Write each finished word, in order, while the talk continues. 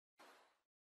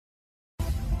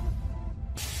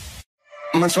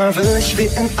Manchmal will ich wie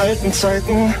in alten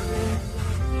Zeiten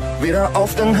wieder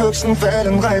auf den höchsten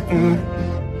Wellen reiten.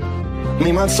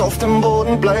 Niemals auf dem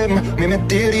Boden bleiben, mir mit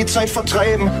dir die Zeit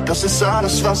vertreiben. Das ist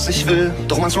alles, was ich will.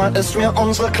 Doch manchmal ist mir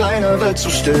unsere kleine Welt zu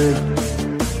still.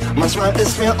 Manchmal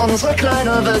ist mir unsere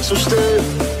kleine Welt zu still.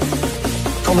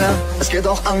 Komm her, es geht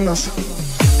auch anders.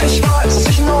 Ich weiß, dass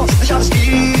zwischen uns nicht alles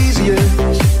easy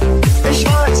ist. Ich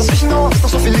weiß, dass zwischen uns noch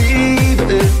so viel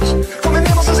Liebe ist. Komm, wir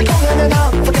nehmen uns eine Sekunde in den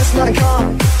Arm, vergessen all den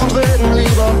Kram und reden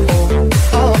lieber. Oh,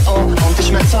 oh, oh, und die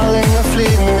Schmetterlinge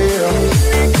fliegen wieder.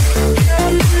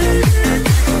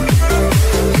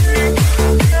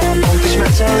 Und die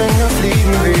Schmetterlinge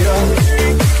fliegen wieder.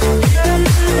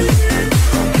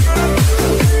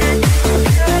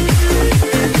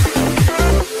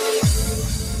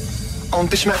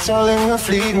 Und die Schmetterlinge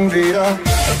fliegen wieder.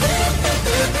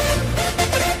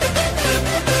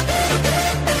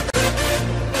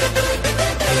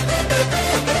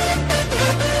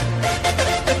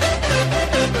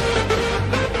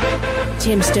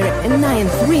 Jimster and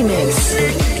Ninth Remix.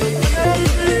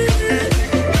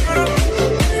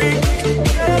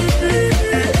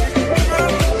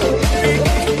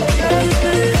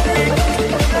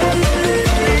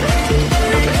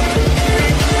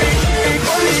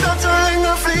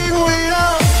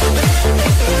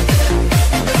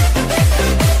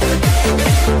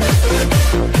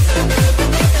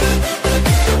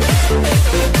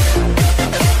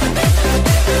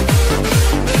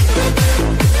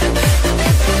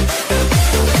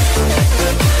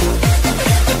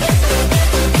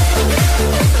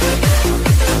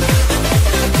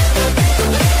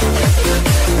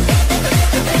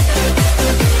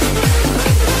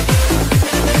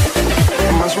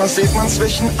 Sieht man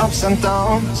zwischen Ups und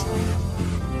Downs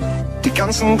die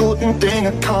ganzen guten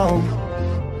Dinge kaum.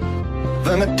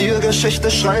 Will mit dir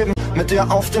Geschichte schreiben, mit dir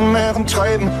auf den Meeren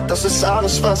treiben. Das ist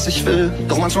alles, was ich will.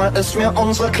 Doch manchmal ist mir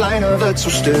unsere kleine Welt zu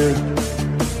still.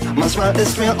 Manchmal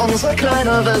ist mir unsere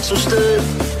kleine Welt zu still.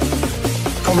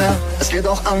 Komm her, es geht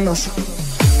auch anders.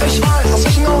 Ich weiß, dass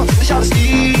zwischen uns nicht alles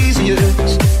easy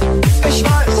ist. Ich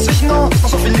weiß, dass zwischen uns noch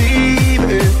so viel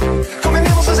Liebe ist. Komm, wir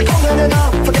nehmen uns eine Sekunde in den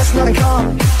Arm, vergessen all den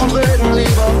Kram und reden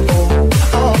lieber. Oh,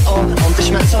 oh, oh, und die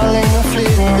Schmetterlinge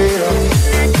fliegen wieder.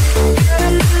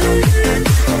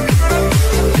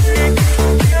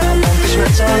 Und die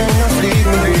Schmetterlinge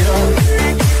fliegen wieder.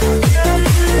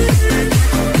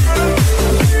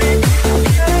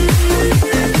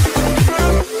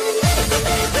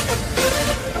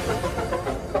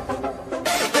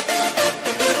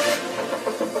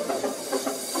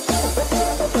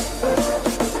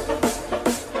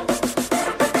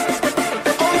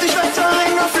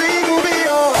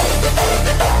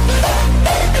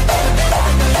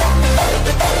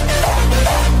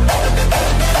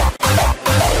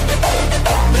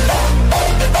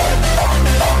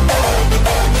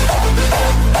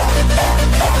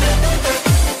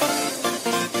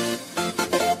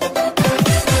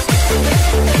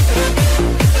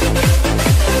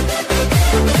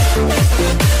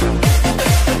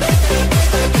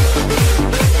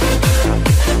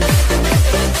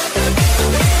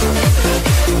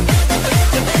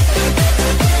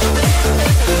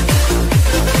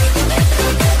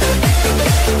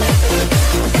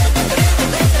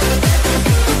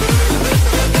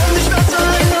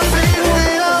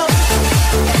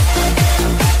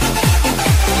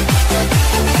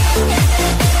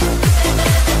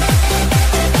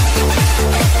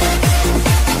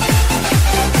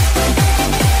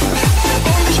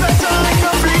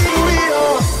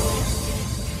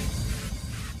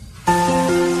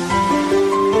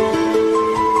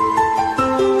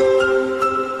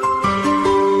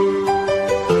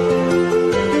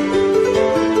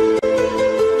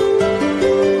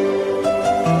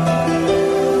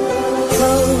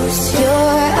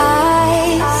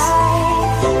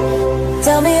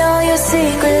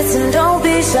 Don't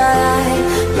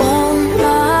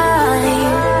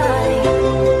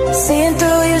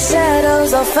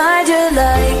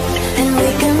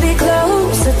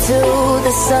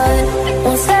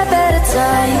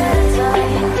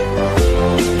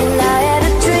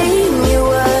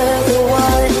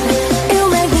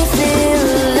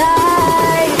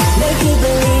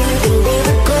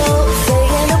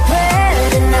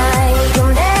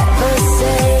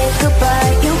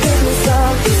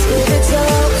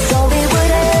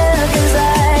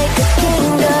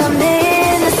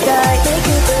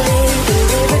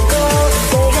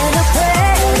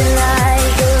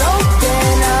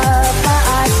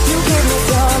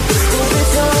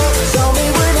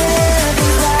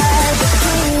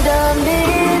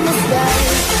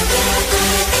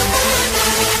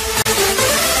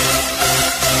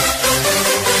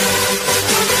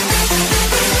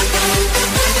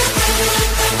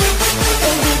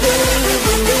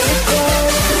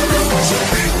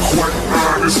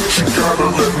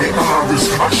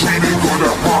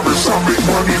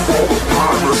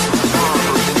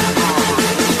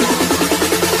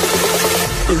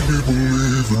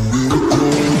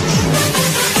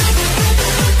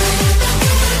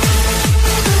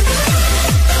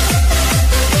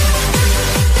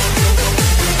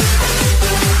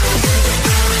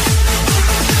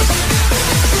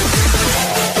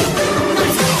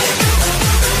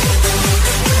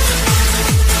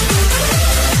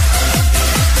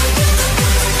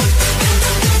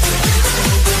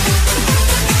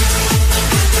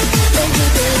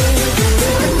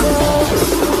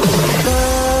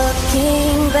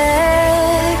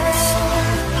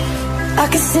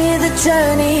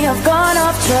I've gone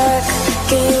off track.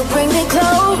 Can you bring me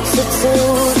closer to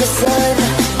the sun?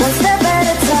 One step at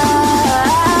a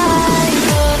time.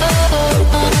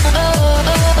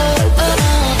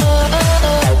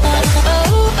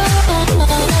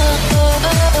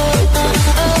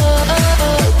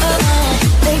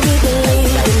 Make me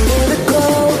believe in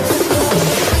miracles.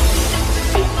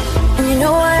 And you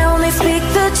know I only speak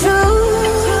the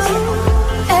truth.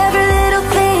 Every little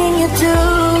thing you do,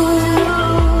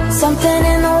 something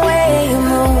in the way you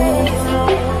move.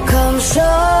 Come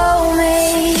show me.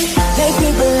 Make me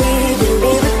believe in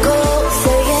miracles.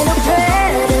 Saying a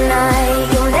prayer tonight.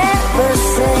 You'll never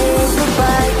say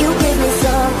goodbye. You give me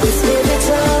something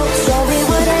spiritual. Show me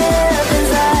what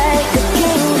heaven's like. The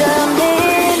kingdom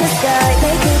in the sky.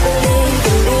 Make me believe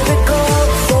in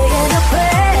miracles. Saying a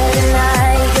prayer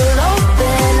tonight. You'll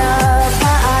open up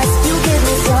my eyes. You give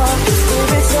me something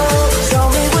spiritual. Show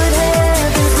me what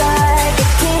heaven's like. The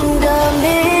kingdom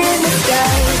in the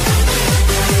sky.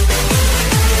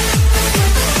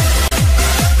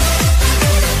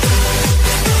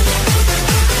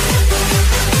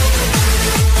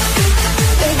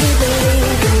 Make me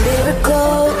believe in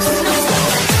miracles.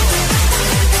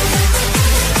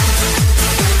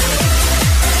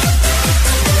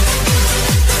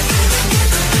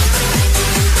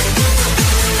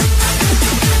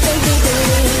 Make me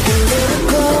believe in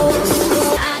miracles.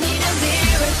 I need a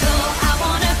miracle. I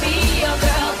wanna be your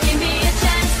girl. Give me a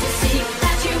chance to see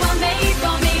that you are made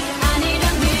for me. I need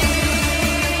a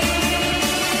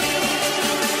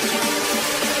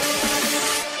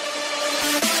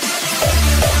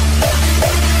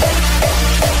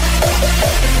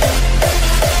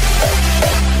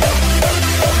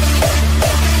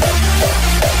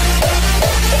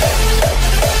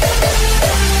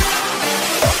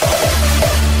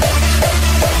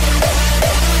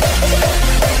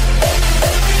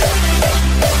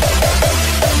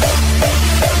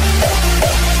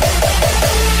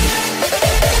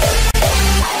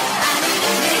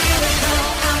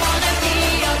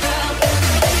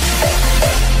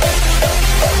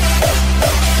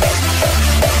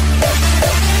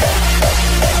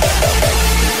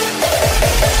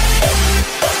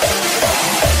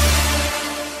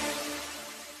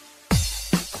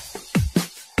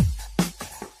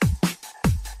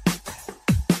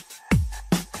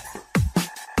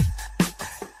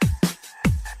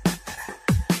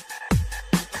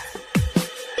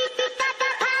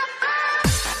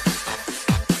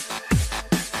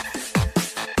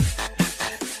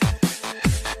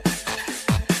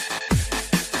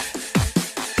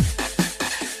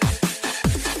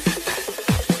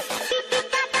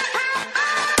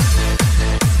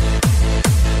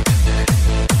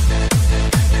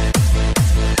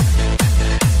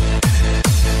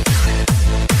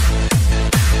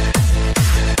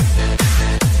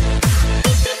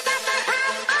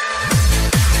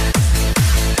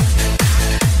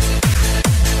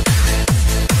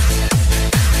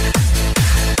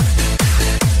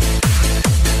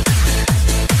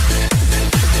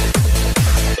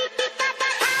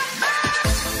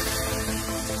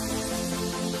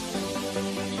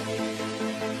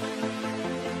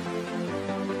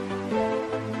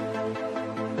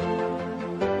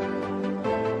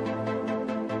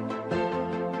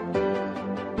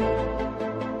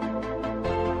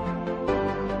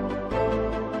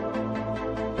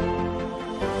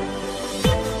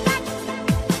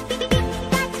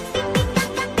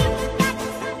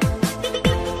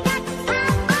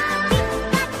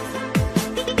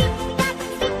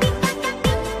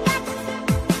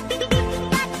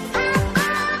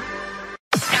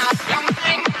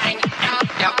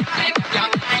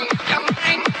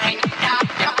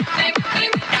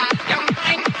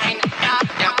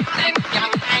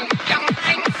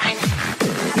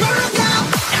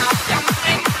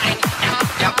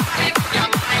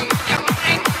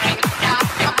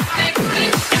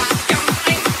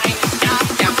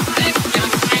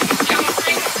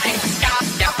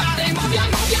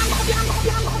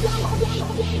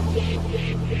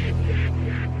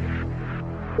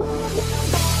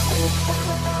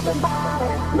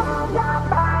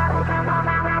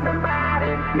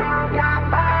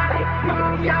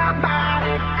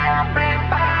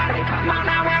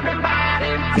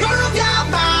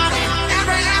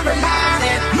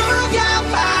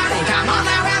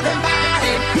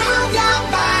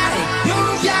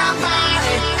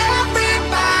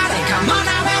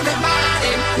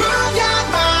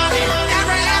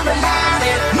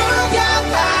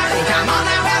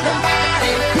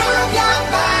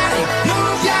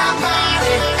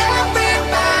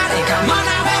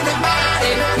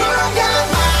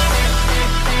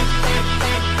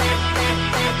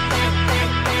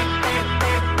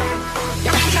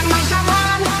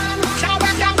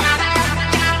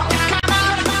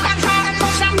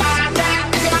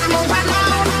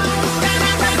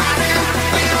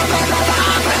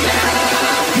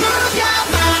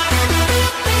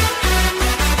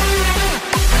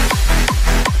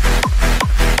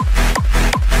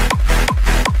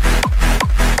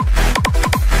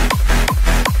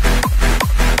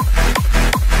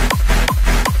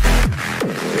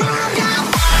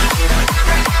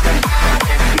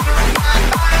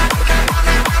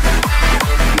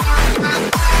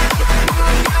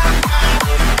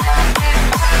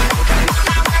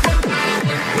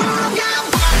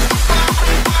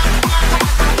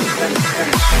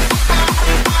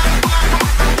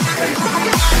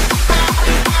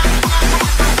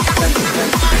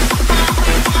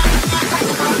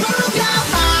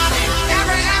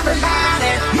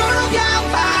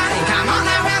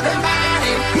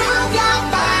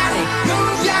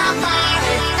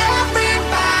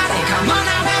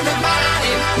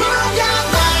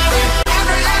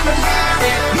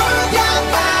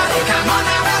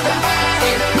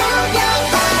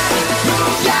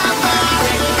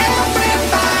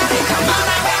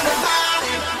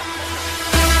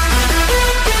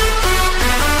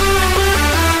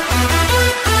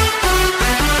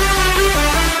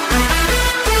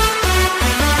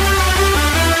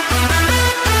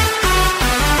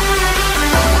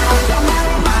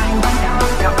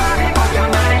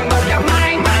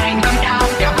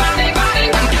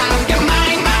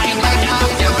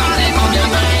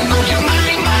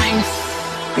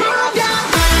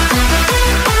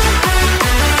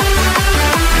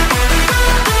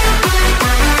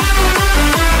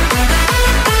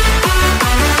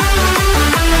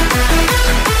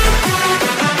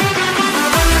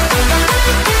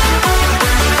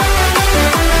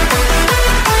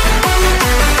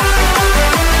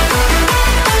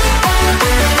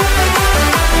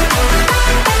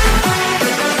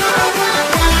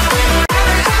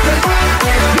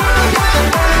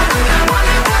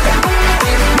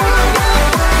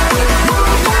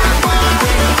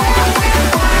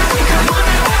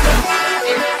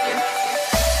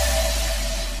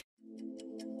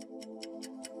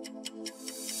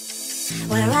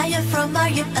Where are you from? Are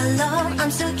you alone?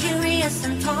 I'm so curious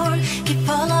and torn. Keep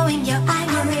following your eyes.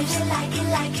 I really like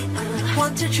it.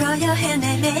 Want to draw your hand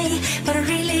at me, but I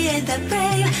really ain't that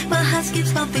brave. My heart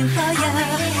keeps pumping for you. I'm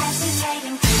really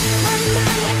hesitating.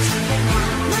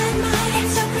 My mind,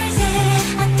 it's so crazy.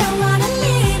 I don't wanna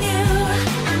leave you.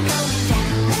 I'm going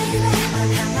down, baby.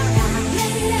 Come around,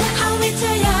 baby. Hold me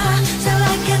to you, so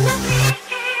I cannot leave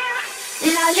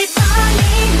you.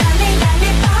 Lollipolly, lolly,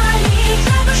 lollipolly,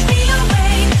 try push me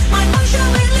away. My motion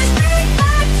will is bring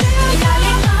back to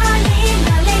lollipolly,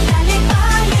 lolly,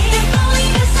 lollipolly. If only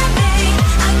you said me,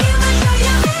 I give a show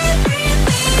you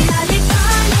everything.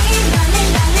 Lollipolly, lolly,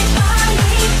 lollipolly,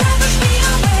 try push me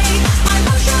away. My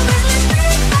motion will is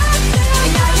bring back to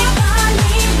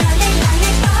lollipolly, lolly,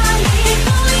 lollipolly. If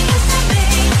only you said me,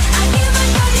 I give a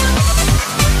show you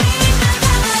everything.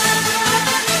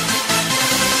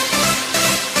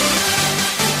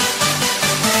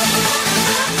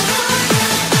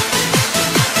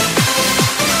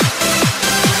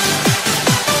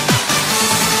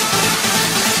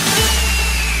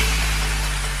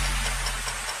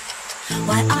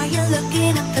 Why are you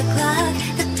looking at the clock?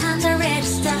 The time's already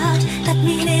stopped. That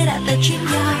minute at the gym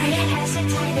yard.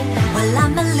 Well,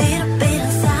 I'm a little bit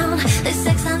unsound. This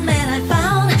accent man I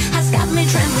found has got me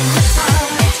trembling apart.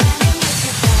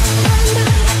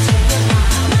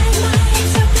 My mind,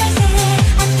 it's so crazy.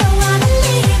 I don't wanna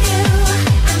leave you.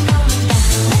 I'm going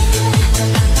down,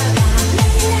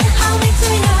 baby. Hold me to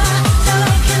you, so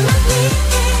I cannot leave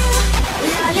you.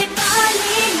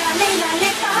 Lollipolly, lolly,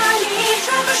 lollipolly,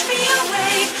 try push me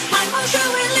away. My motion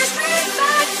will is bring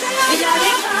back to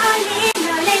lollipolly,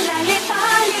 lolly,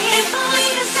 lollipolly. If only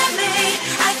you said me,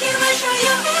 I give a shot.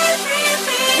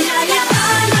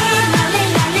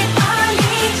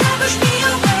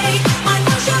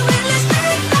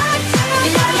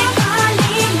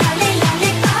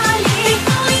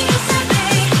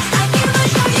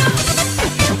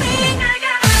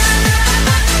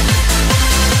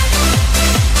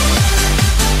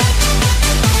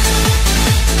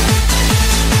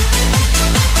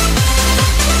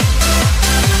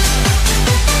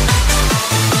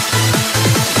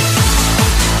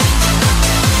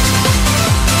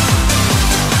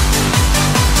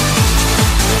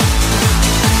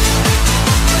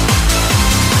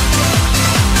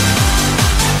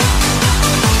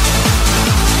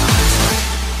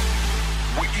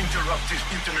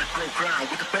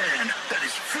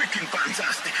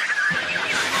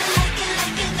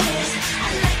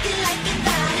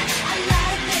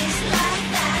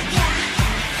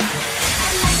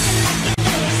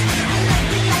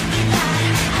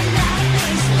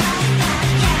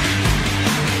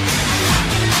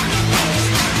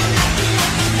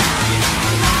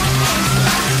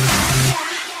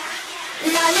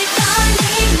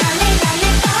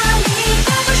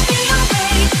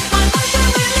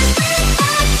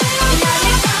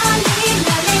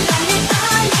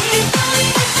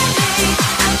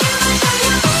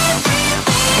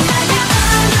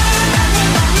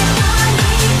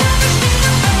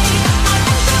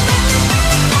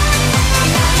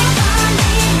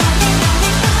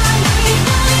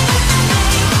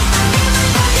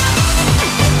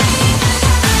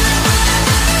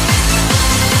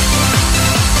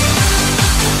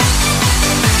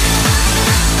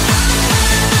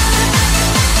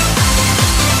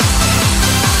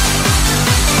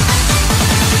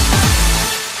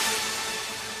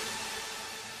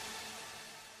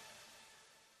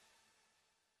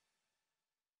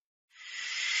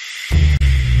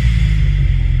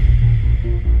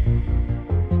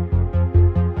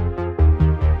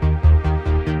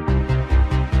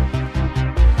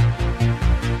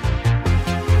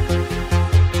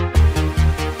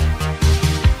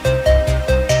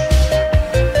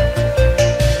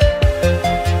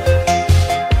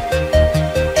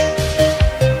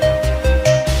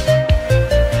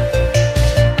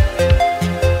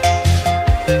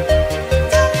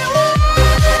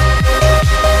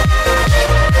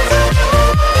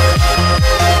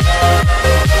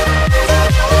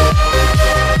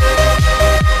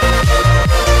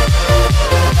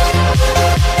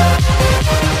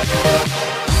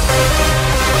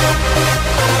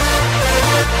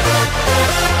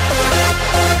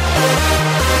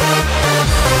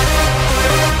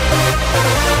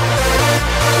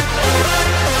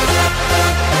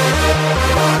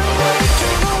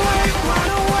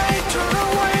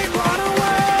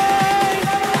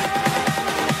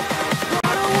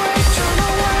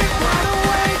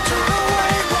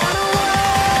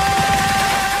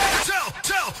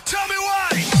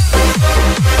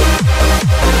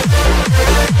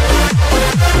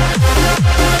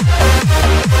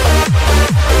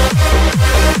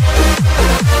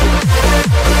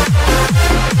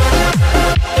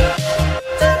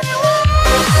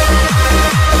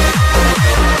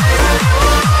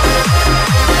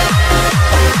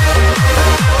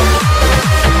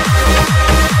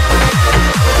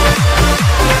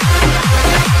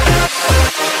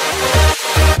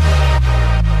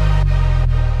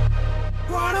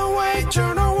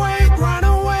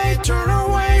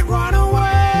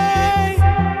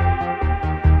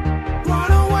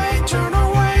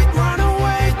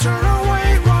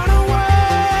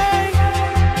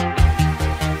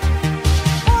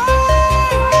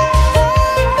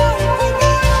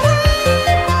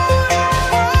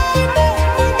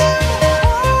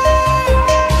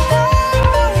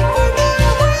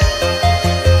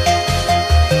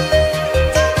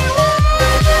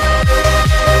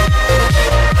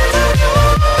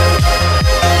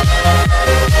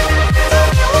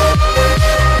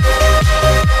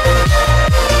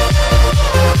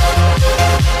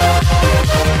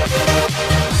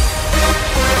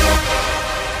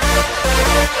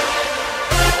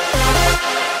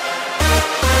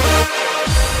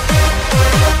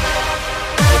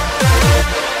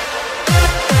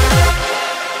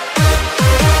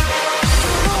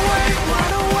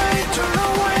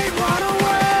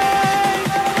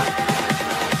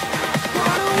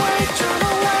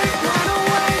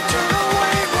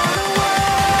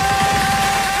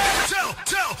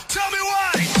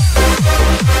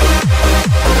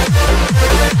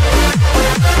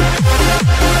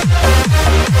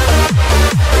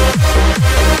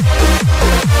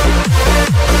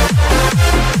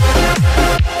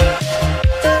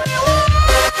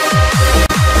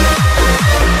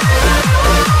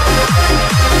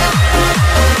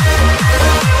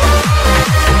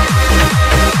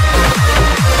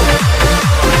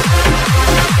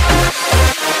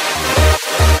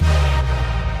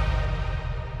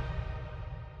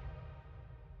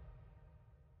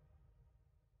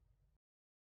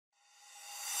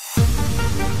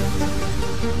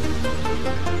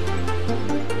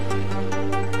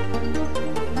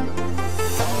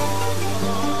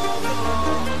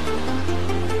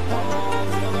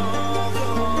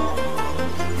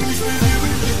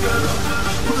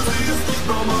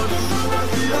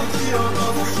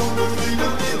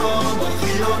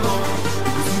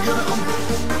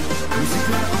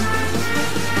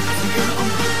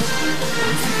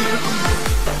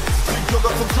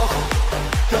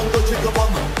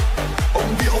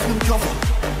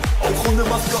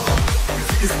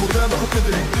 werden auch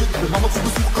gedreht. Wenn Mama zu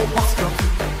Besuch kommt, mach's klar.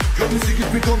 Glaub mir, sie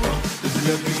gibt mir Konter, denn sie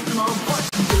lernt mich immer am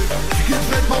Weichen. Sie geht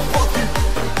vielleicht mal auf Party.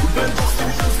 Und wenn doch sie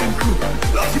nicht aus dem Crew,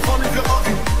 lass sie fahren in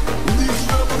Ferrari. Und ich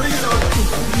schwör, oder jeder hat du.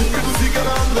 Wie du sie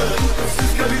gerne anlässt. Es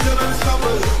ist kein Lied, deine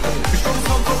Stamme. Ich stand es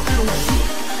am Kopf, und Schuh.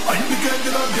 Ein kein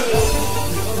Gedanke.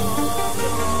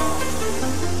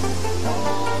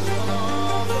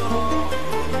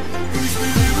 Ich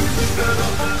bin die wirklich besser.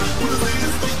 Oder sie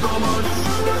ist nicht normal. Ich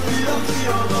schwöre, die hat sie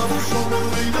an. Ich schau mir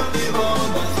wieder lieber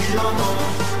an. Diana,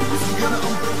 du bist so gerne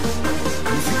am.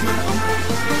 Du bist so gerne am.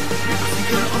 Du bist so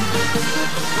gerne am. Du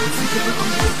bist so gerne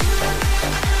am.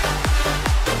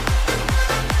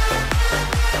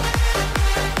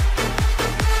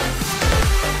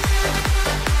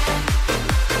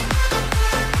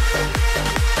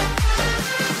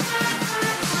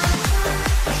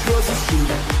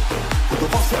 Oder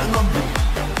was für ein Anblick,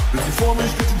 wenn sie vor mir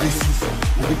steht und ich süß.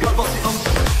 Und egal was sie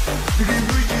anschaut, wir gehen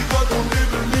durch die Stadt und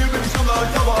leben nicht so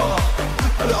leicht, aber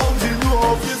alle Augen sehen nur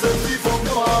auf ihr selbst, wie vom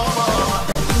Kamera.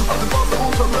 Alle Wasser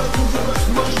unter Welt und zum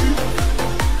besten Beispiel.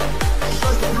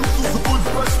 Scheiß auf Luxus, obwohl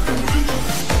sie weiß, ich bin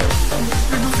glücklich.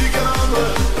 Wie du sie gerne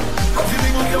anhältst, hab sie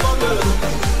Ring und gewandelt.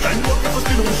 Kein Wort, wir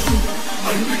verstehen uns gut,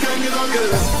 ein Blick, kein Gedanke.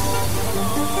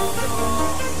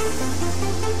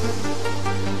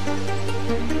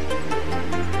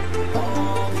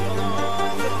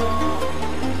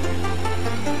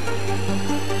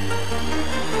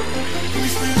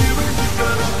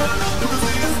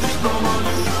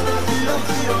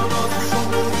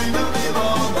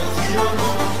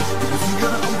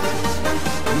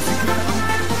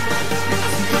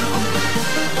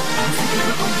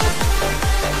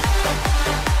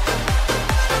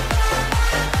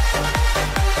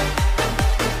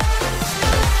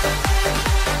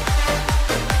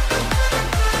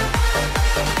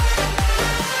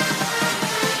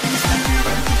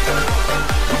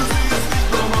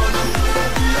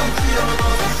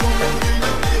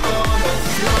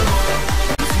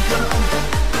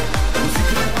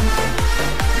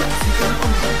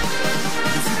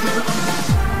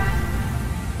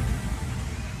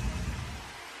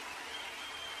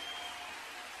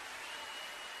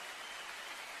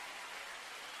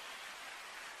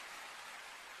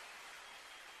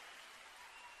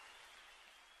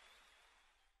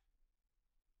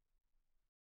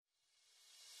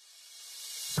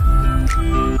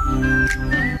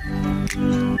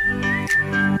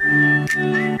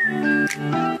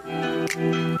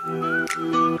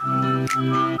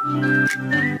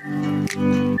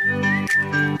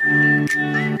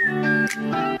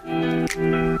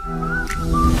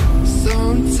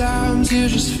 Sometimes you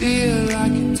just feel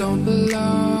like you don't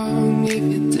belong. If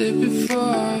you did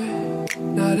before,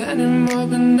 not anymore,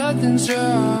 but nothing's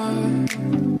wrong.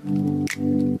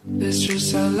 It's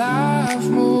just how life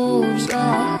moves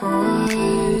on.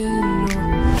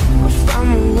 I found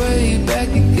my way back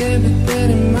again, but then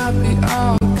it might be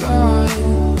all gone.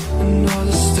 I know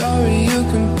the story you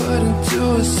can put into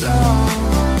a song.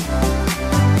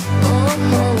 Oh,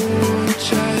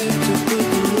 try to put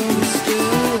the road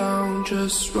still on,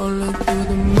 just rolling through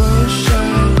the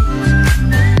motion.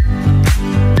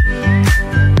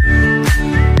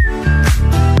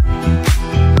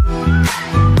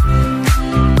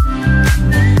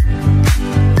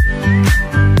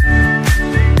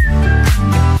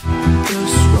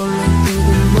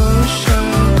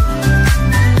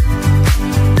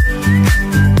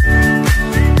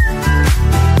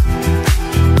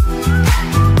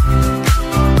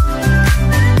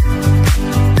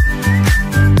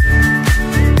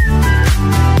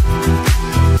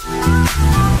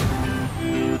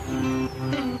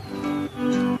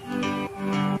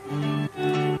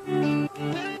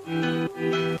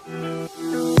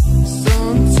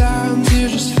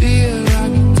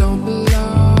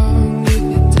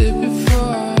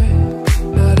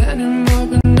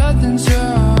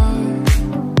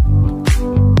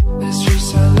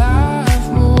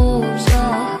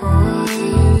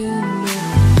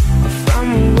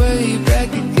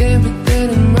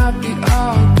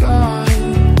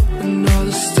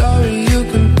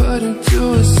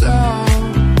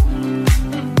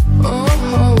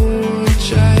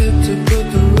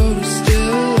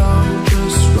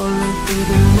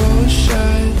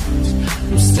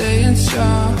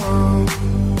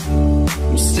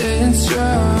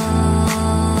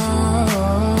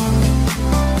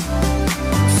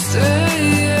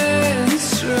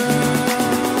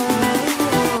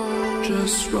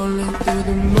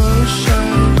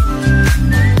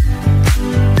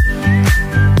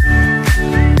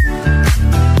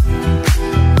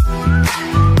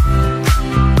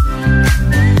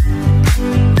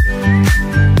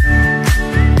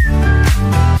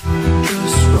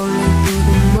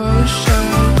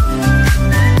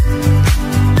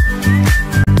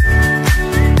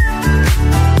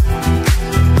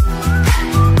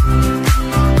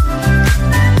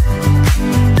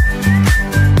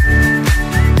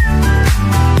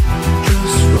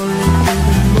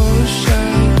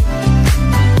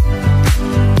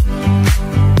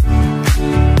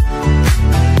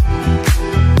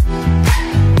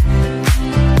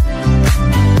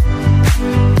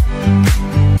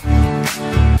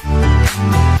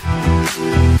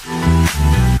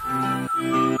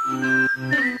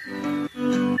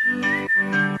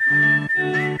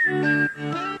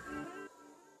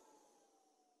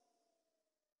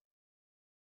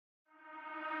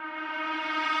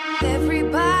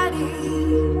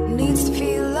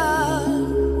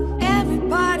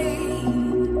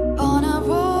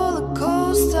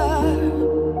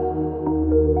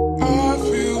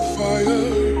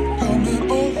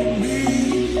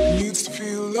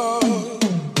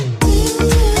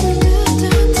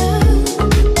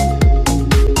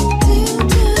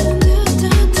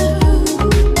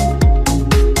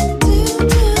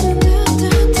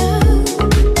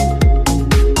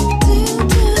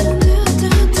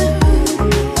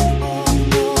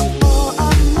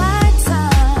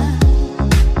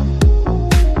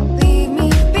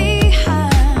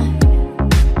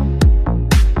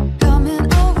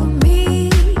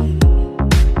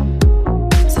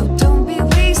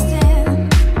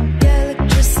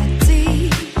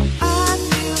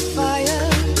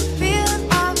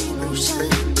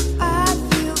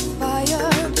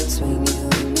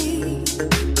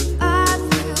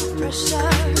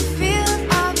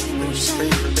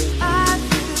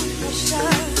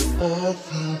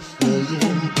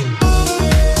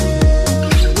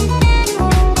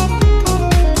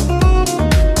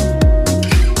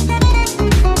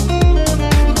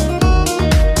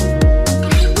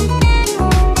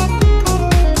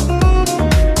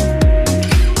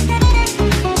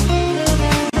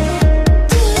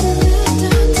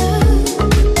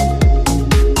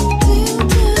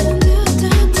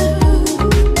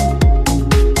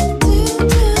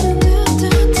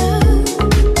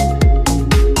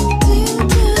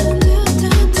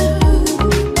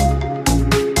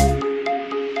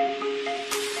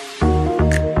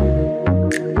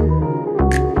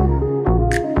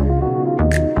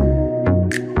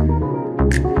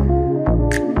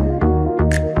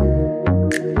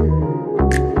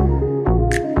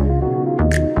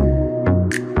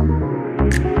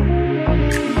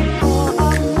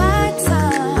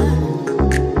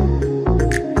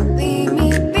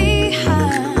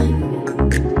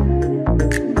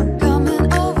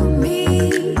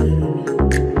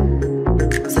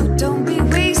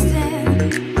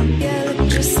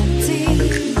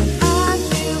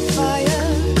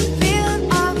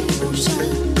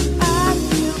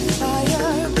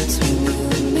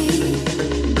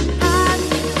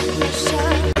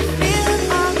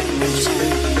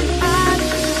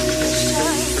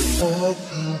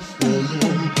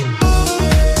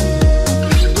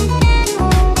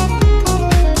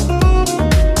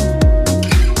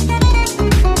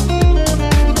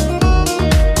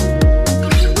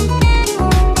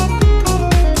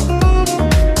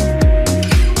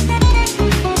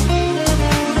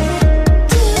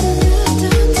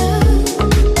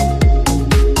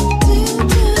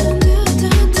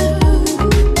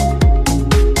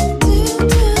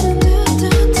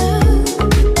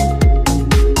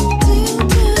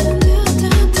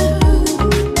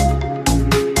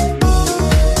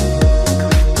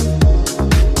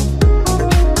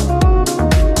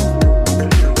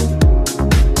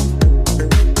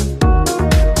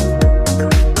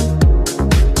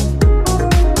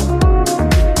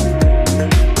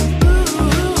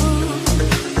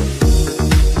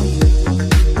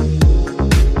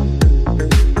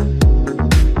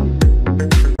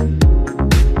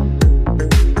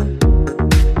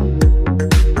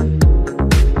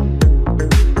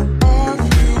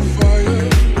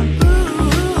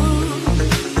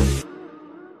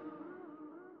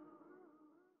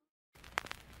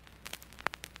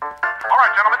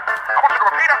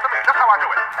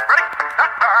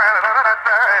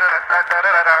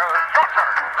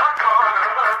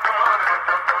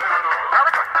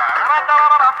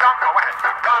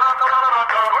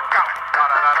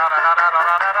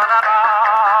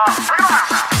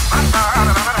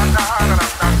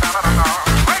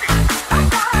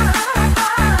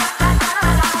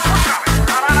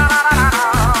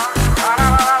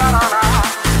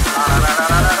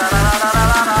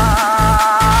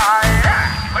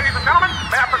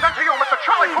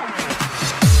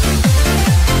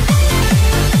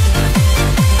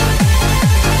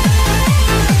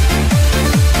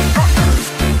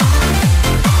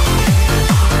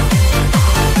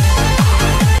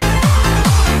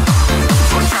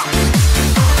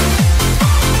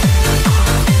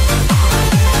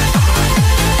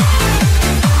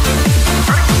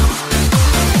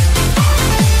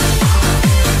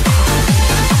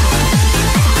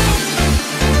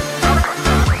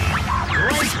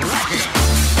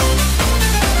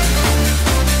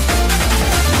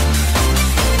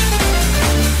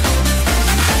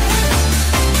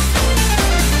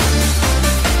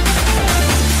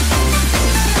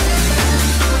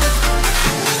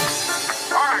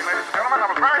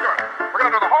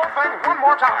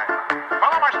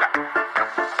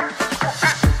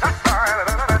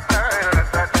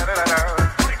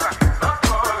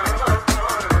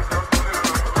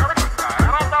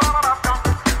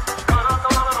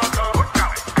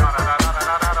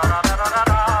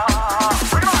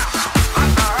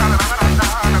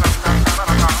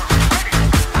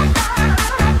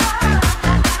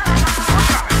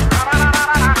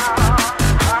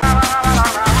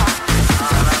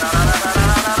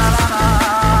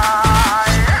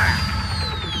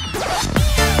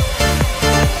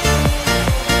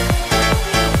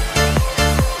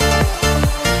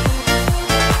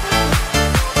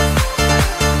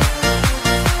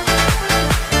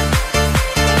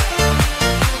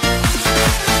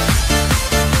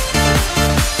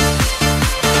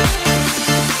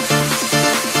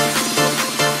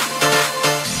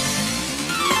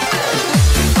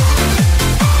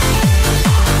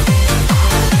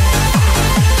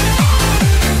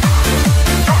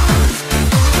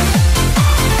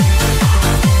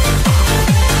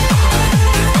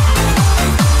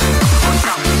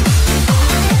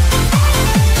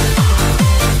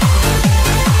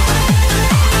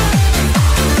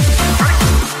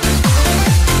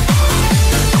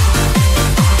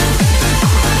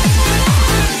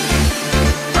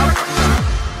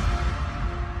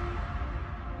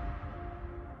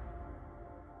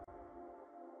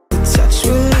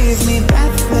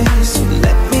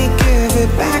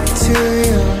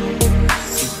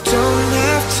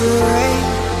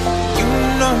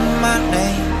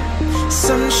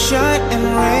 sunshine and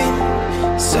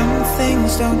rain. Some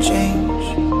things don't change.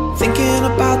 Thinking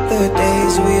about the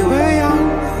days we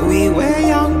were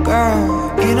young,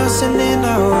 girl. Innocent in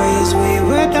our ways, we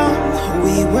were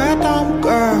dumb,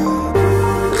 girl.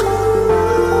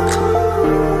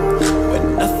 When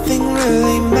nothing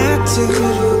really mattered,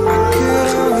 I could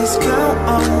always count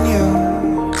on you.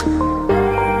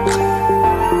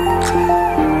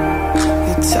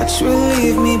 Your touch will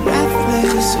leave me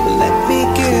breathless, so let me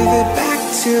give it back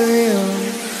to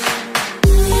you.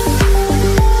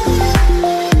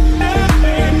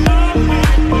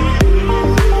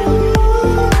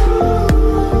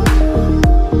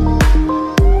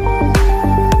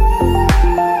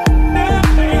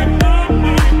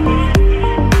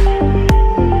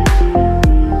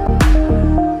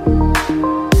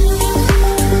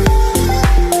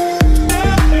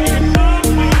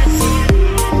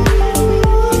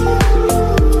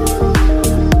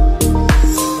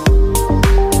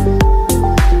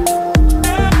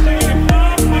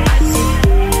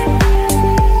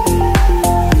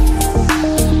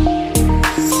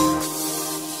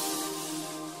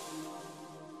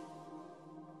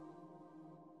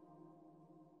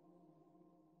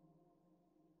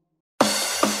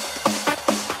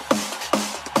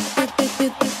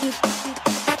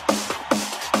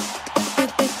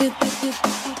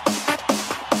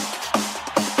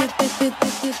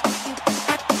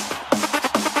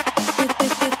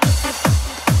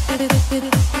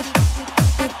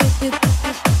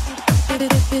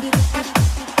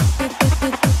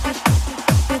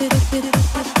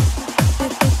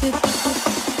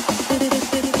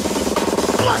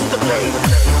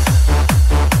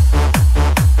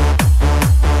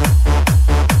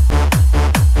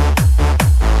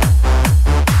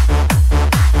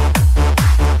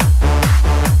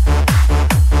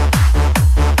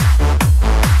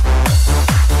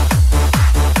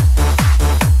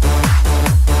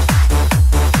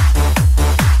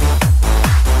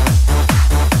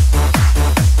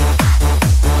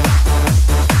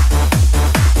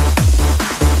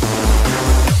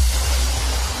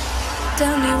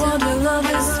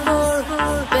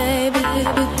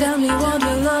 what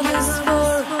your love is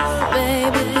for,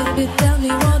 baby. Tell me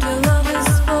what your love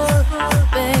is for,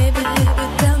 baby.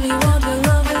 Tell me what your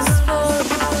love is for,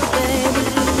 baby.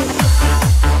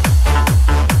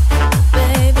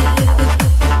 Baby,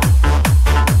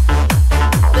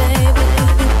 baby,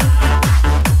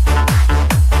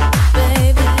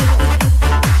 baby, baby,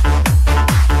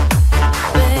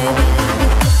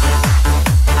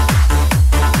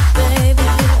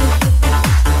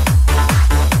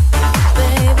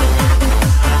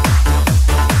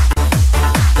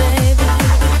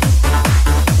 baby.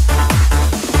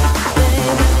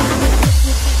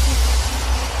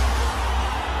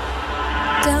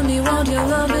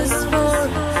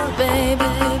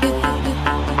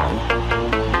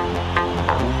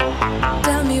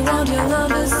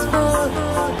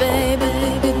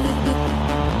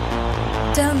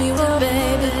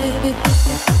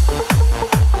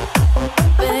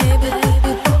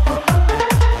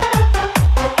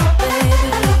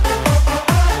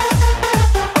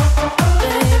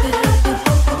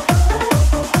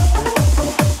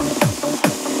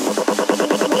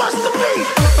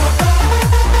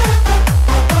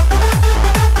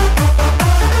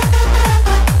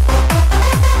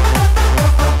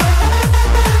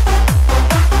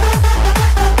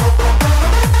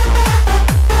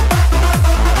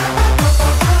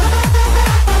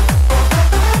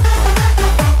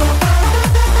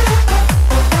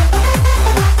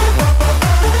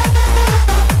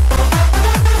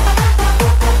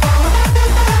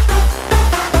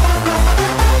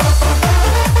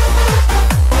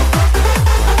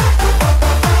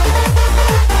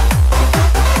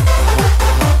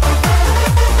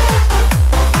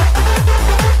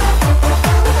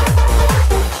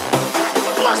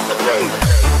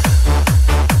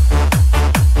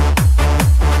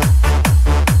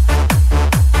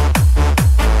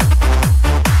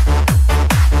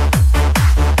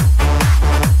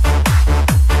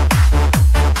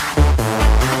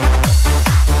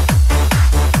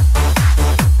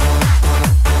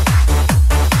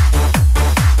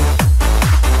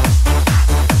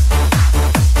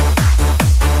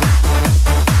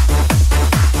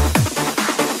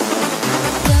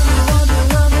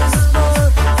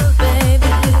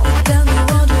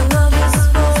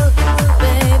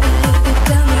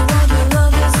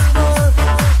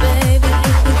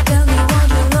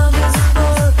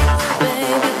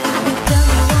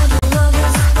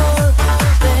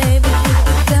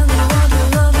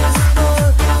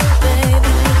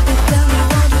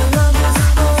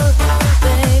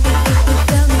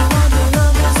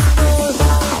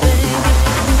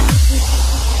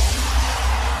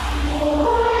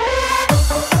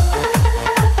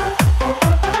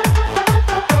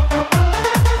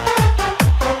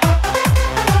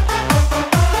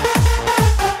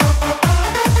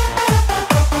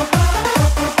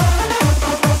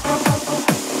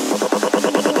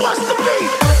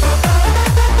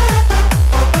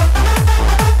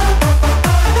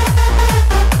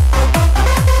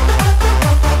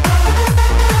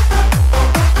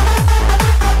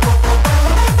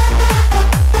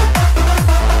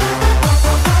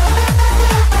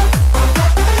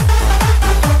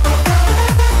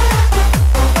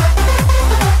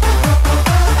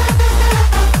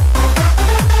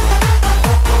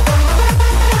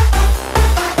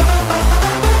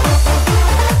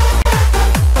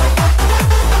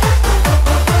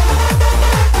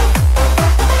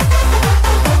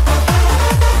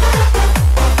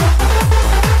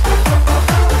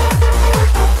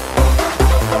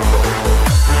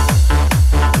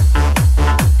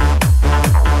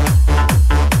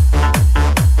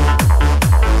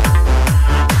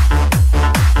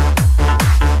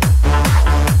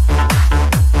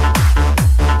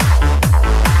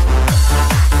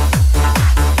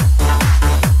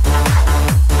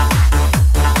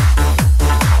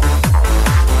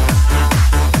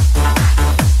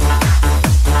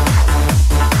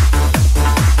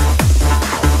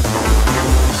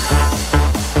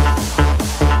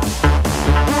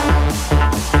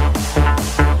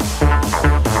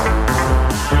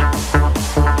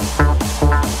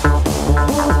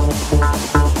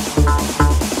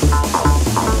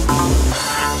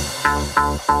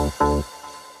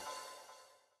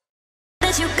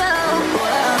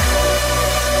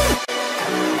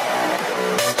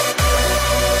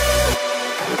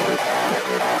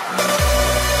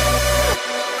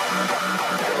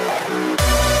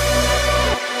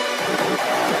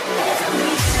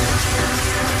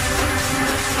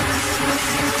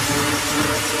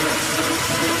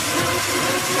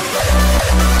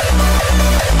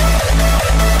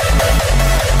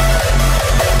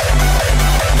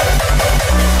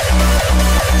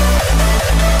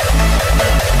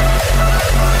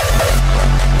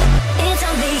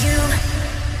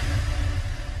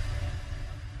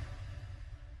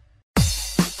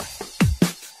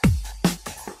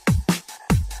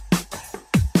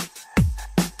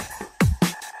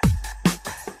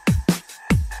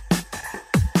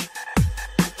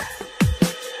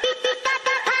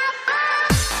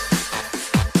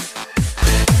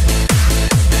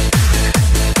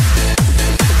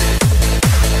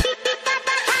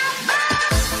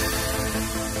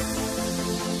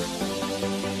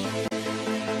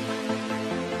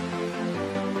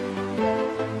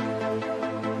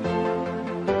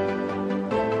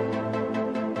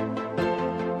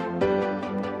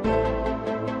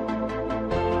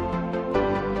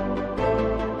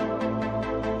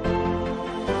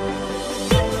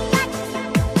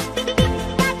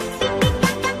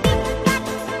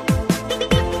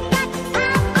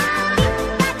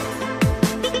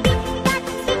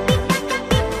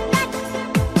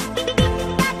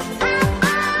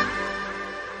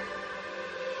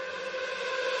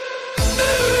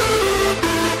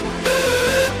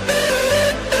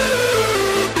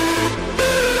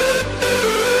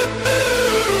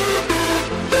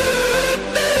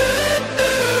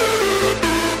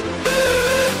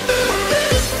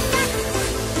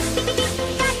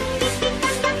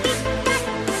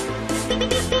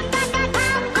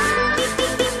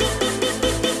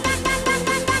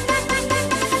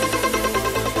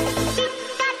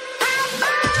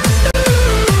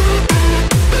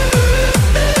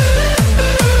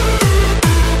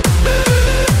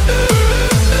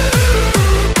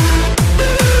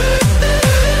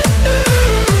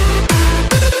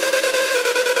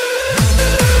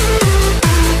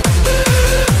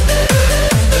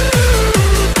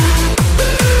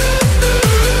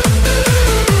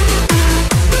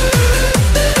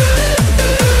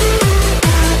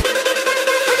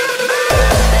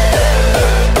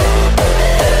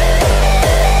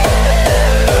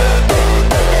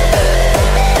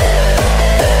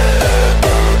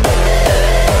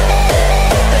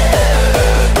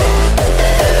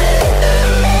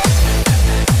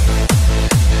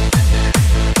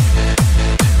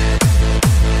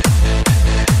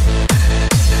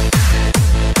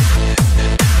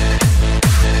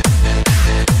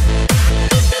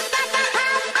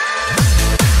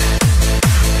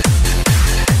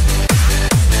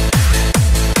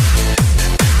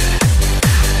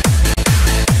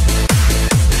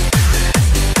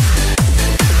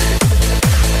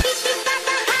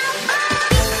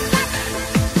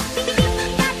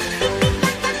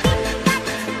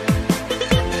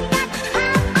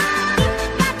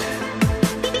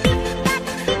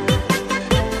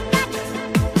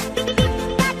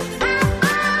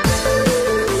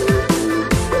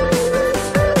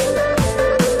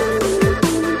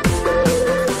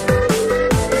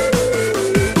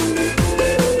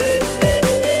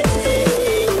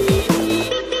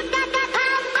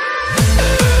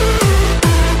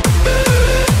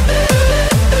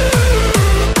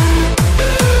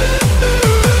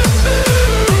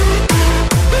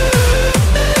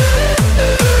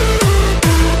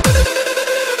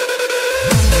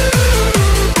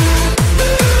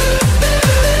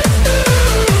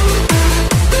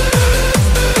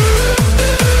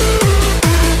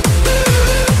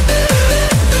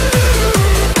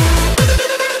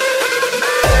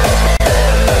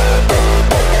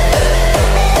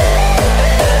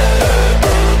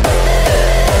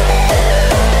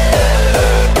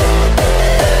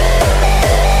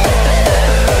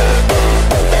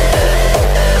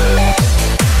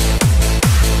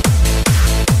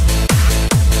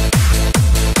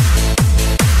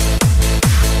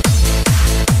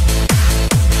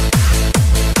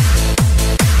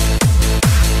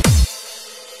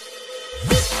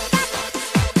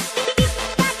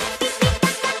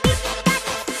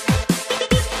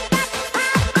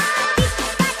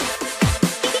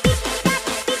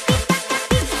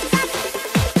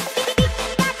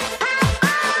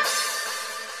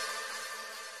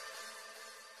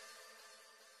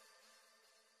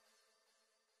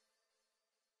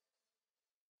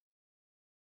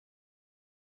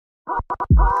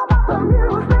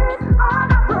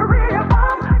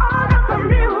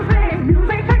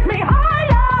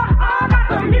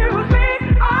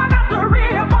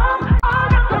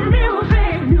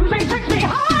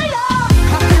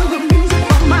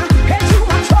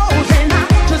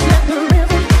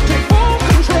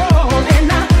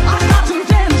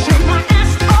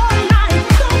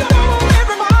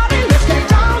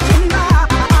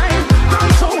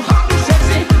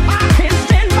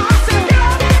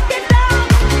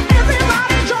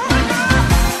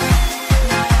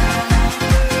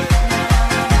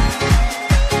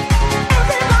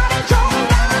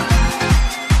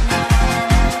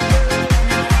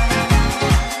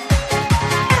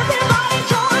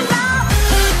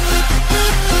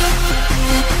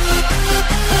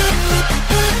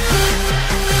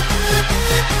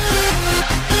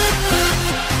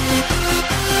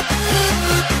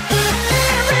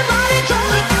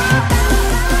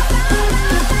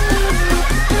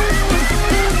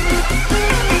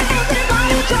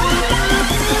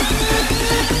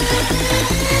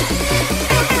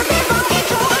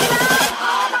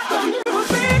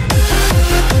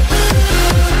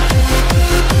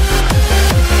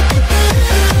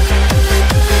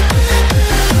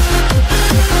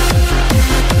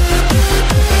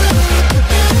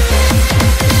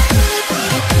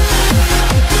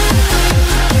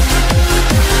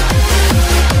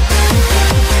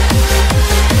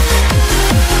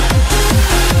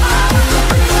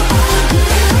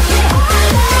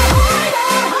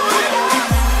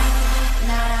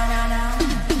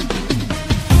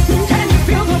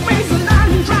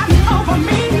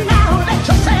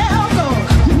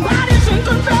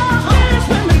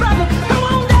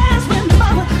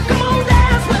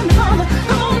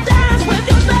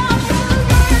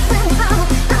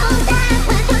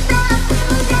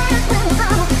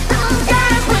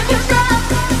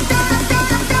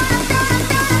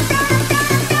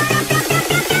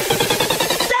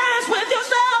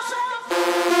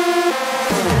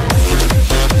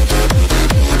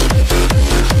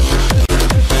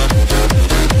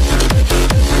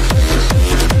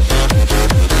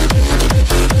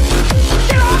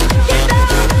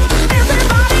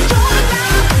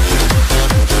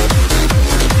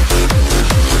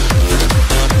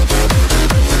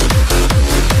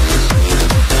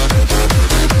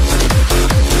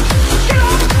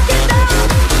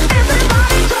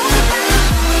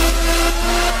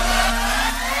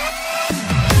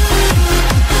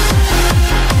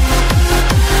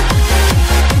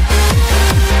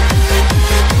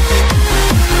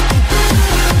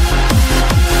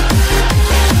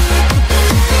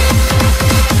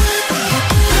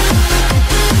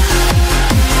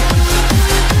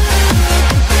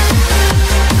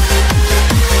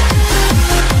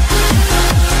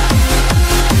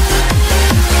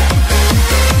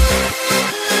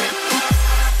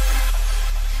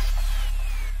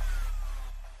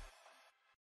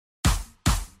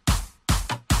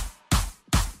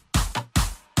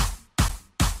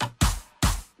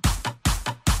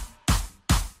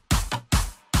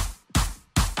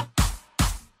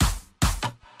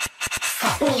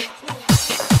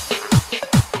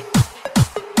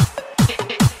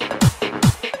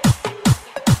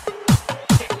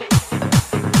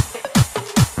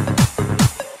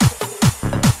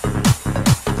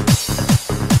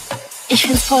 Ich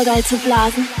find's voll geil zu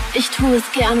blasen, ich tue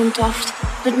es gern und oft.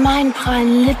 Mit meinen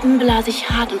prallen Lippen blase ich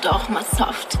hart und auch mal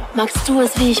soft. Magst du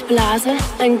es, wie ich blase?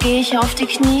 Dann geh ich auf die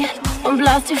Knie und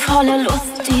blas die volle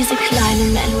Lust, diese kleine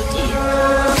Melodie.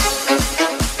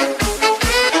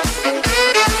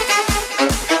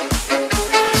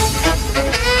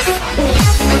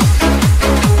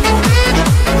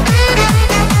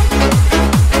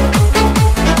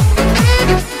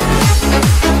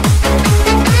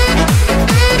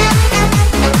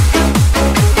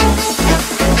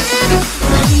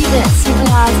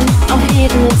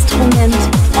 Instrument.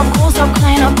 Ob groß, ob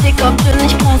klein, ob dick, ob dünn,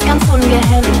 ich blas ganz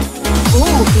ungehemmt.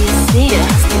 Oh, wie ich sehe,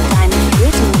 hast du deine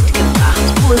Flöte mitgebracht.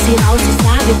 Hol sie raus, ich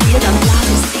sage dir, dann blas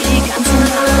ich sie die ganze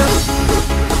Nacht.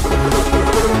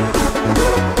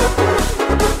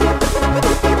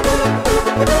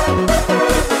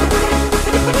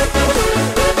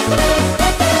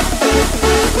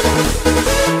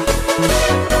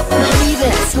 Ich liebe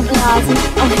es zu blasen,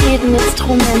 auf jedem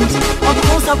Instrument. Ob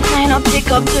groß, ob klein, ob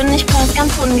dick, ob dünn, ich blas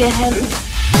ganz ungehemmt.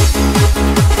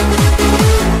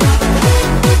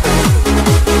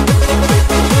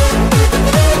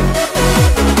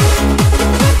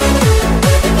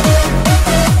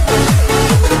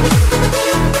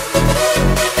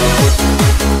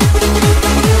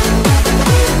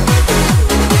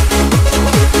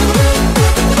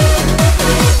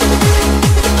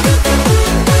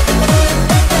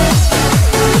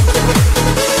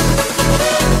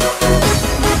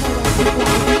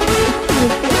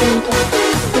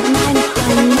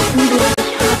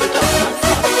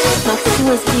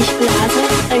 tust, wie ich blase,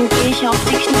 dann geh ich auf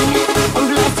die Knie und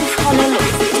bleib so voller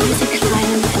Luft wie diese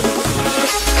kleine Melodie.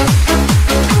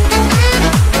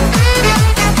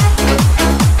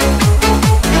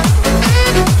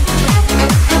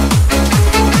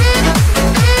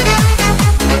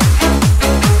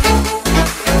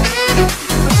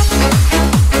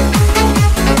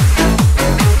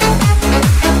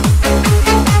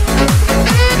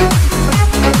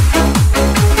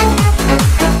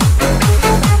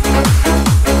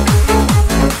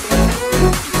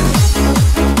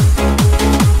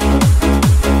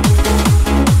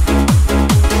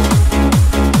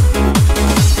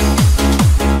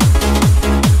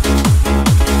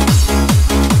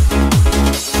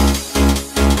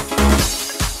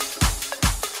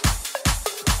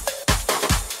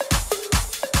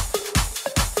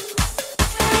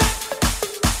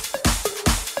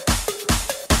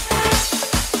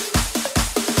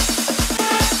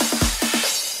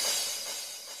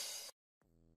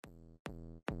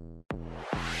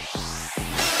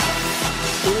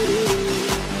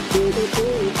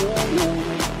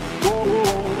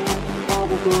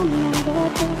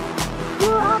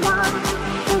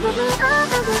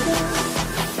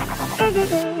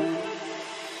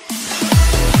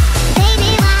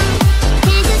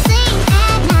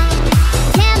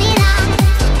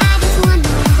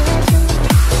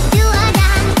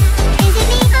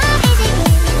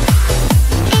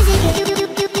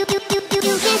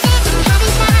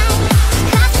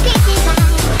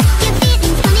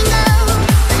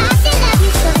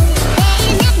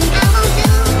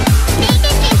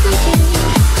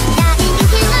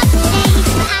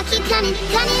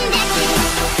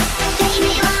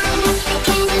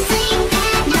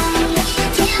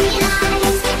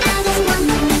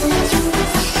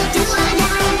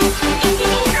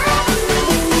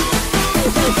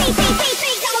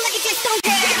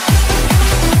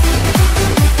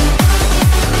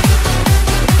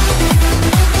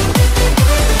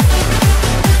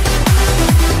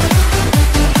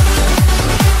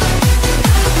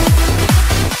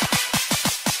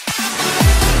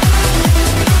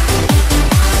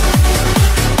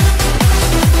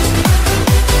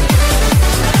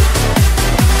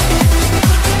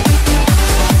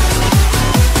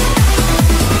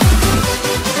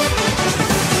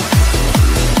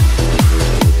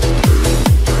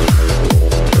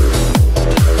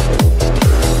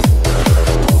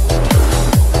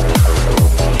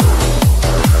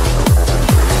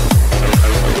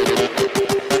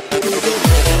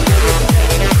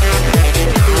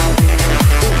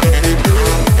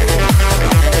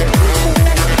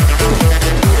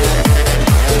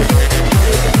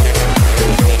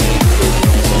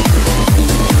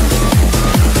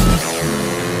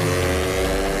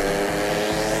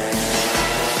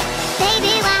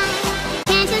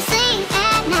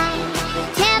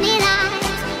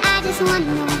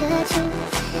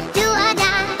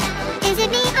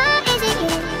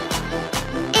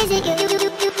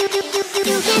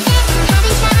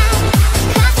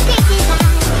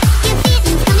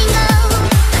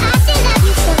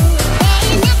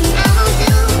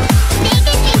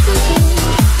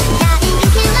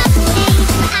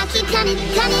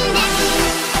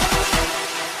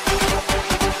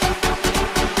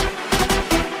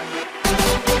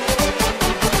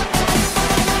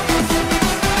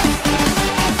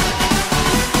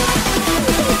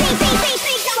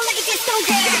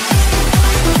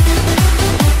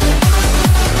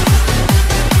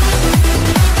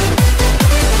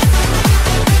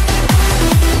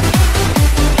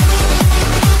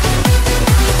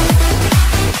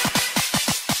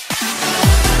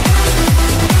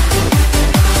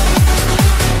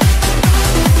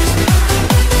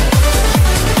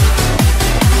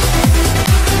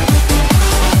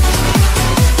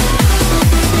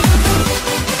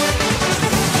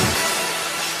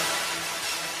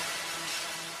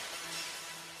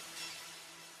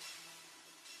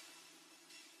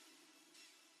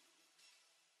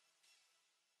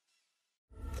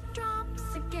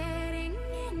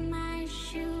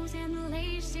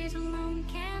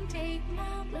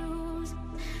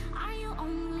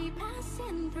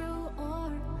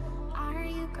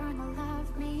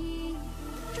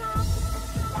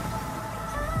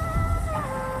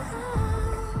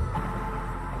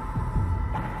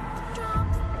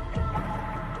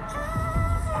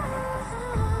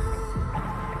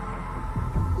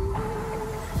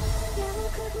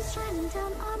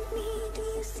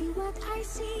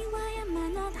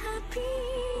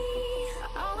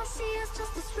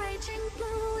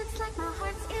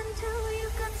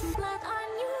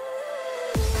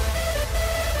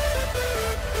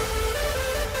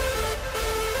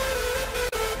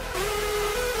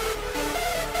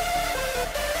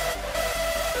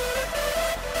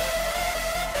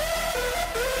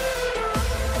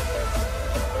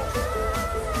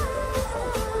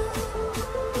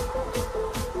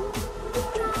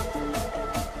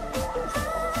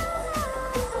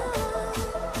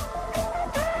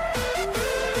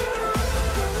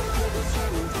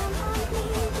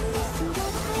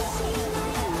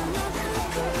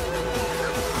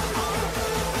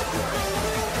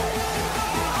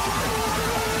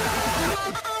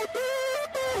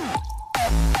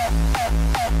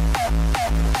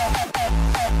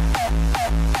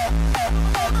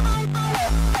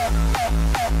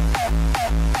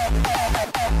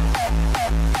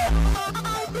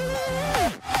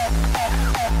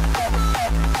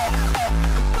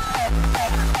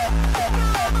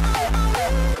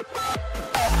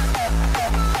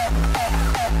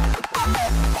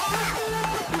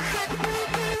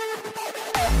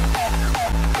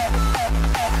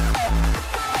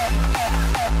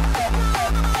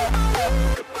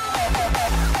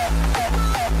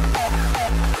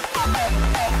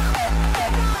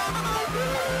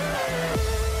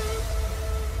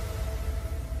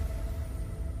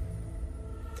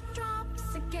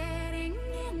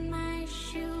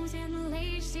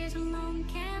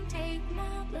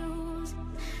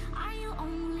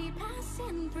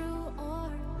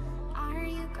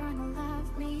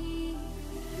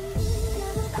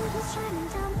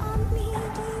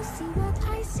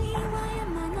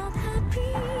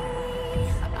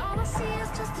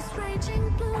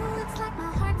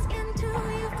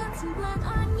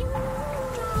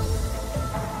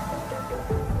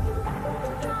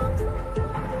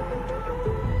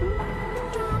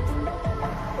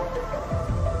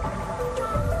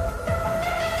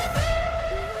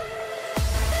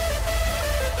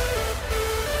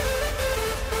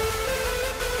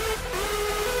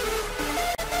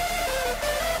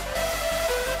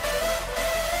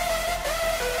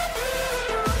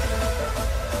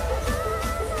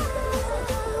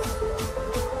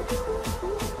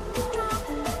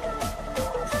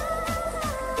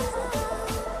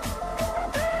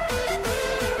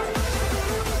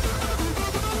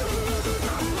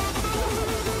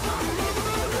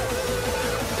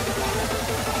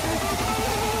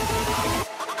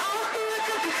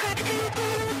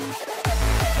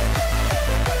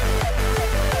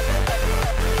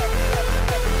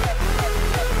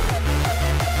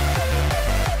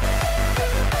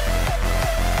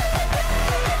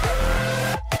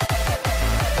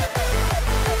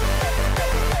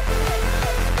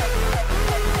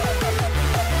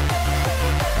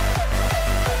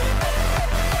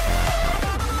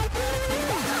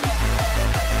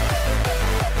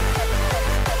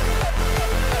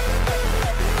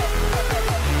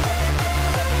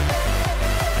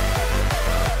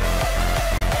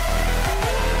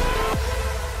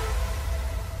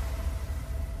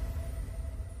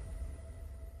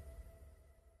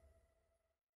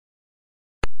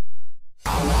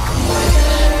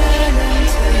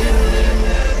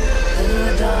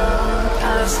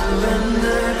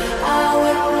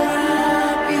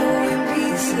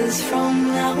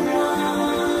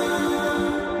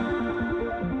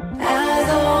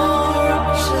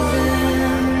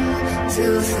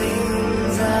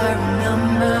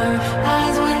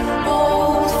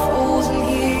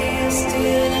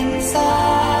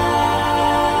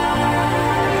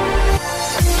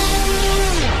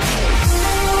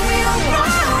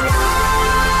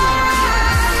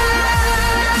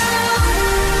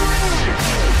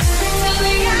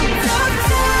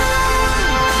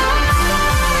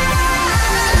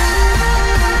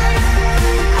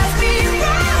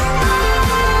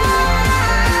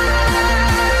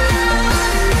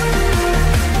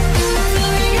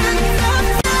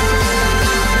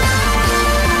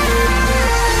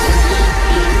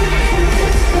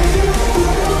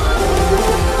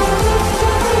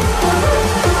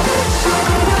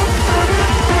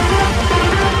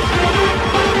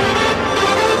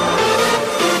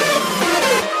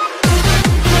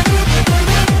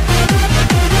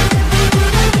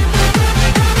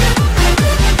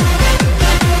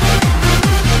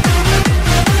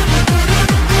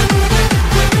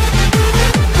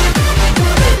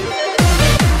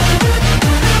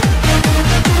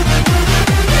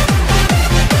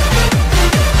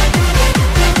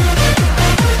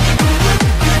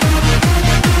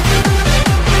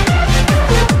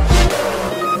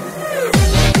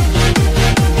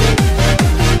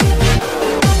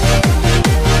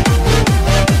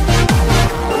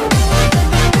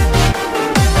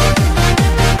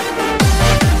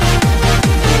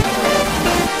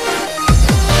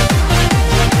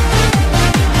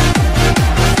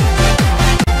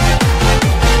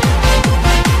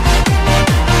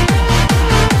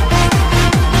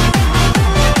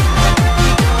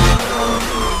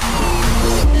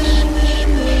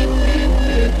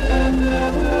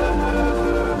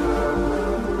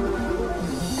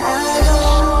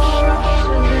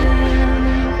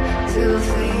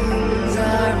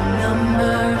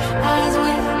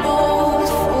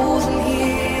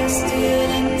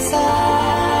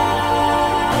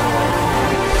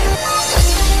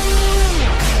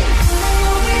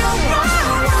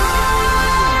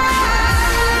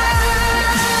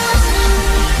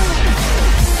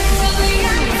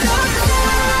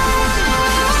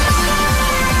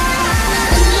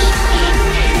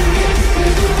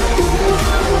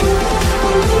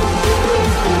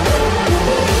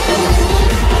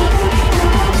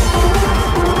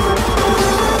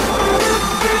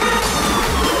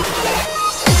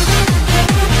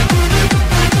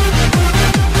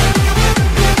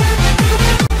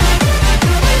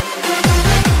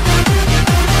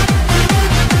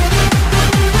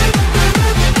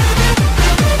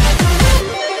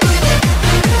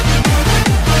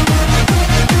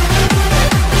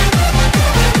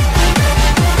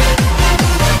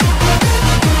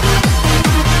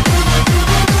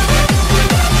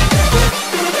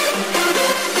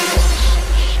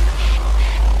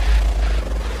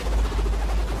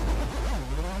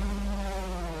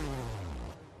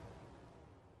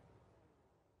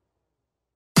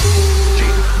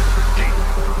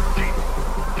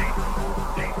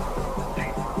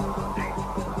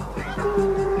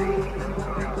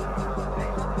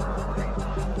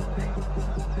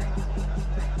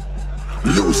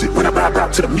 Lose it when I vibe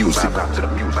out to the music.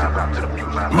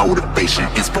 Motivation,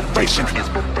 inspiration.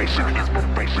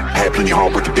 Had plenty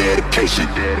hard work and dedication.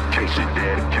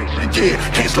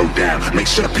 Yeah, can't slow down. Make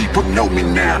sure the people know me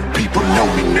now. People know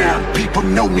me now. People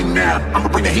know me now. I'ma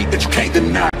bring the heat that you can't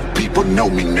deny. People know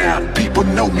me now. People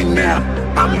know me now.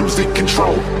 I'm losing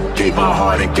control. Gave my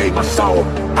heart and gave my soul.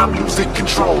 I'm losing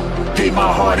control. Gave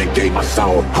my heart and gave my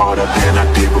soul. Harder than I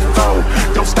did before.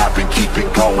 Don't stop and keep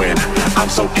it going. I'm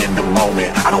so in the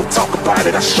moment. I don't talk about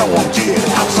it, I show them, yeah.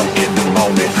 I'm so in the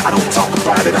moment. I don't talk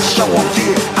about it, I show them,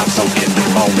 yeah. I'm so in the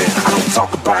moment. I don't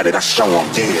talk about it, I show them,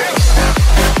 yeah.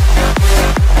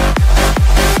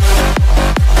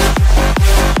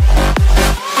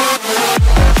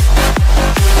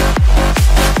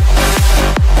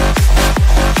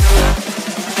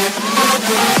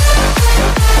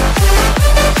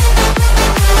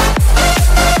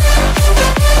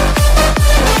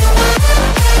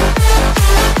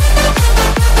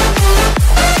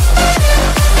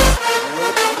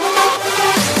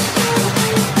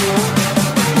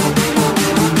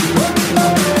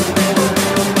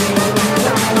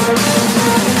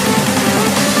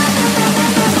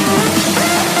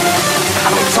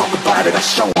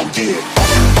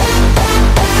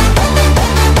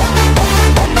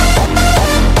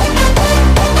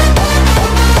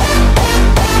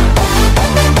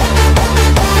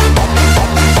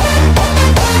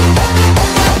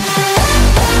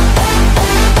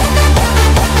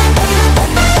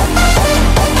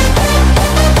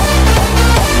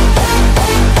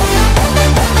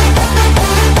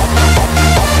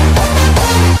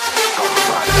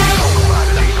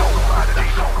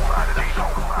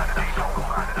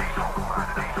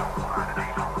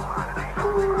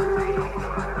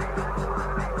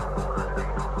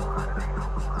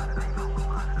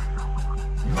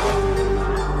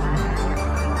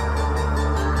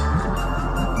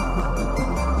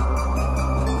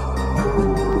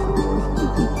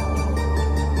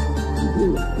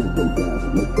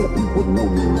 Make sure people know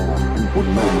me now. People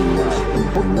know me now.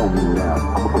 People know me now.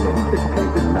 I'm a baby that you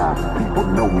can't deny. People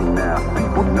know me now.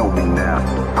 People know me now.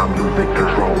 I'm losing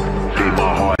control. Gave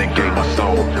my heart and gave my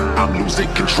soul. I'm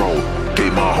losing control.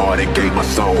 Gave my heart and gave my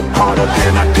soul. Harder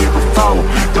than I did before.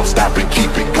 Don't stop and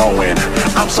keep it going.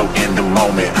 I'm so in the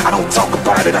moment. I don't talk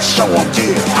about it, I show them,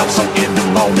 yeah. I'm so in the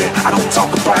moment. I don't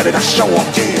talk about it, I show them,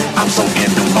 yeah. I'm so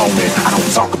in the moment. I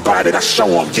don't talk about it, I show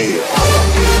them, yeah.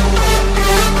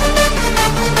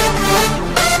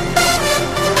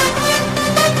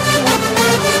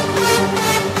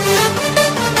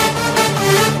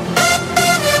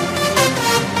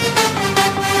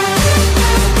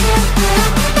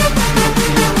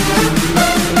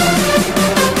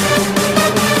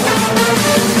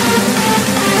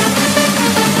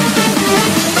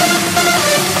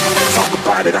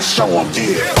 I show them,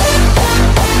 yeah.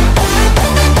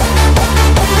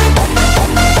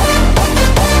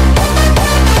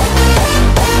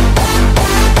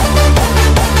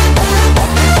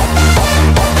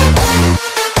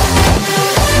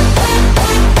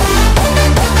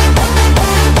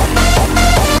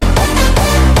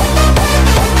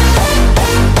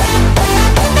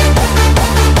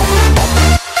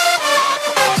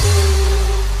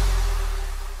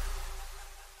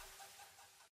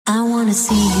 I wanna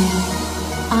see you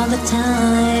all the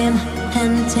time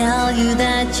and tell you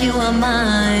that you are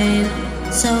mine.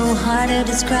 So hard to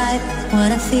describe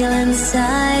what I feel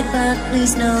inside, but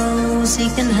please know,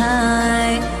 seek and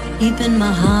hide deep in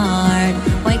my heart.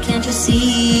 Why can't you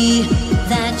see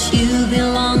that you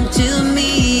belong to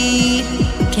me?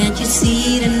 Can't you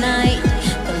see tonight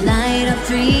the light of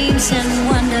dreams and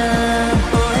wonder?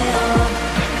 Oh, yeah.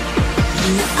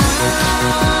 You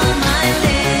are my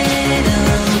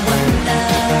little wonder,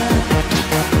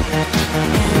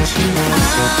 and you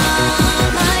are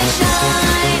my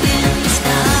shining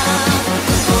star.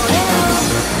 Oh, yeah.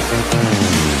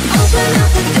 Open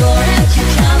up the door and you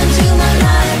come into my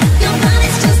life. Your mind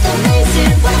is just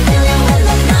amazing when I feel you in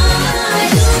the night.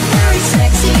 You look very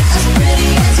sexy, as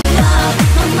pretty as you are.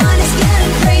 My mind is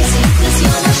getting crazy, 'cause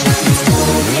you're my shining star.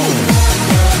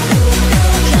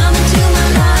 Come into my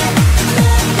life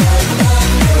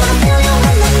when I feel you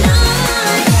in the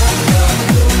night.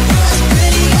 As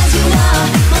pretty as you are,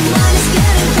 my mind is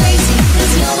getting crazy,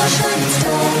 'cause you're my shining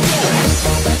star.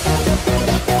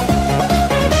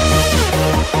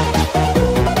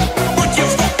 Put your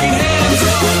fucking hands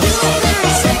up. You look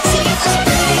very sexy, as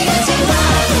pretty as you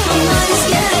are. My mind is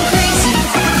getting crazy.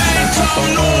 Make some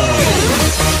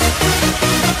noise.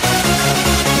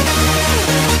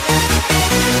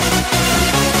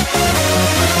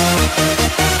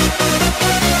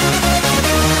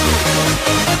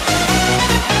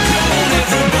 Come on,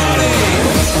 everybody.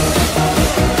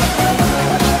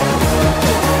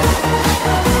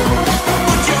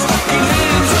 Put your fucking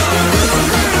hands up.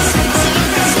 Very sexy,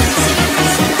 sexy,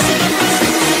 sexy,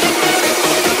 sexy.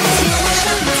 You're my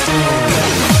shining star.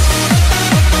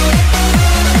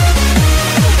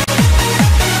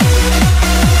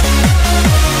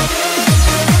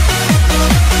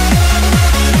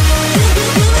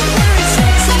 You look very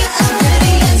sexy, as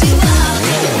pretty as you are.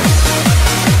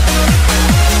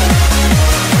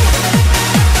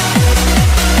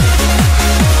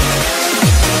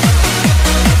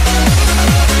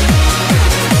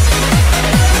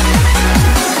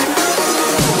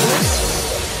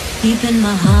 Deep in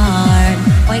my heart,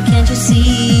 why can't you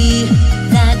see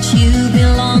that you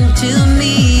belong to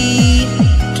me?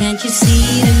 Can't you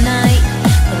see tonight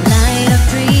the light of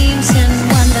dreams and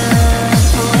wonder?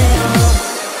 Oh, yeah.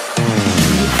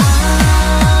 You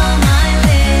are my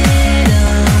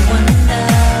little wonder,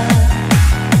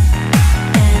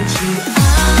 and you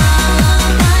are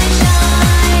my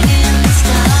shining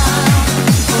star.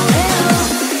 Oh, yeah.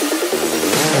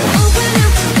 Open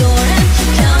up the door and you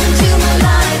come into my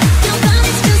life. Your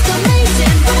body's just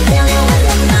amazing when I feel you in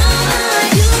the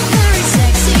night. You look very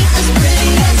sexy, as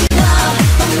pretty as you are.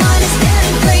 My mind is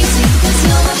getting crazy, 'cause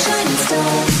you're my shining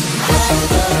star.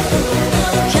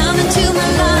 Come into my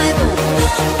life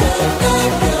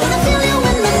when I feel you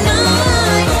in the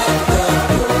night.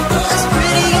 As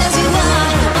pretty as you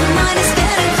are, my mind is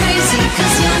getting crazy,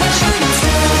 'cause you're my shining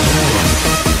star.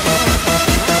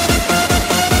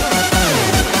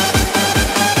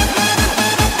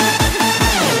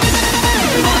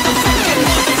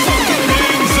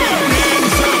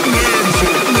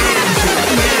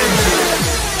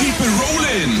 Keep it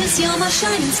rolling. 'Cause you're my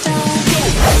shining star.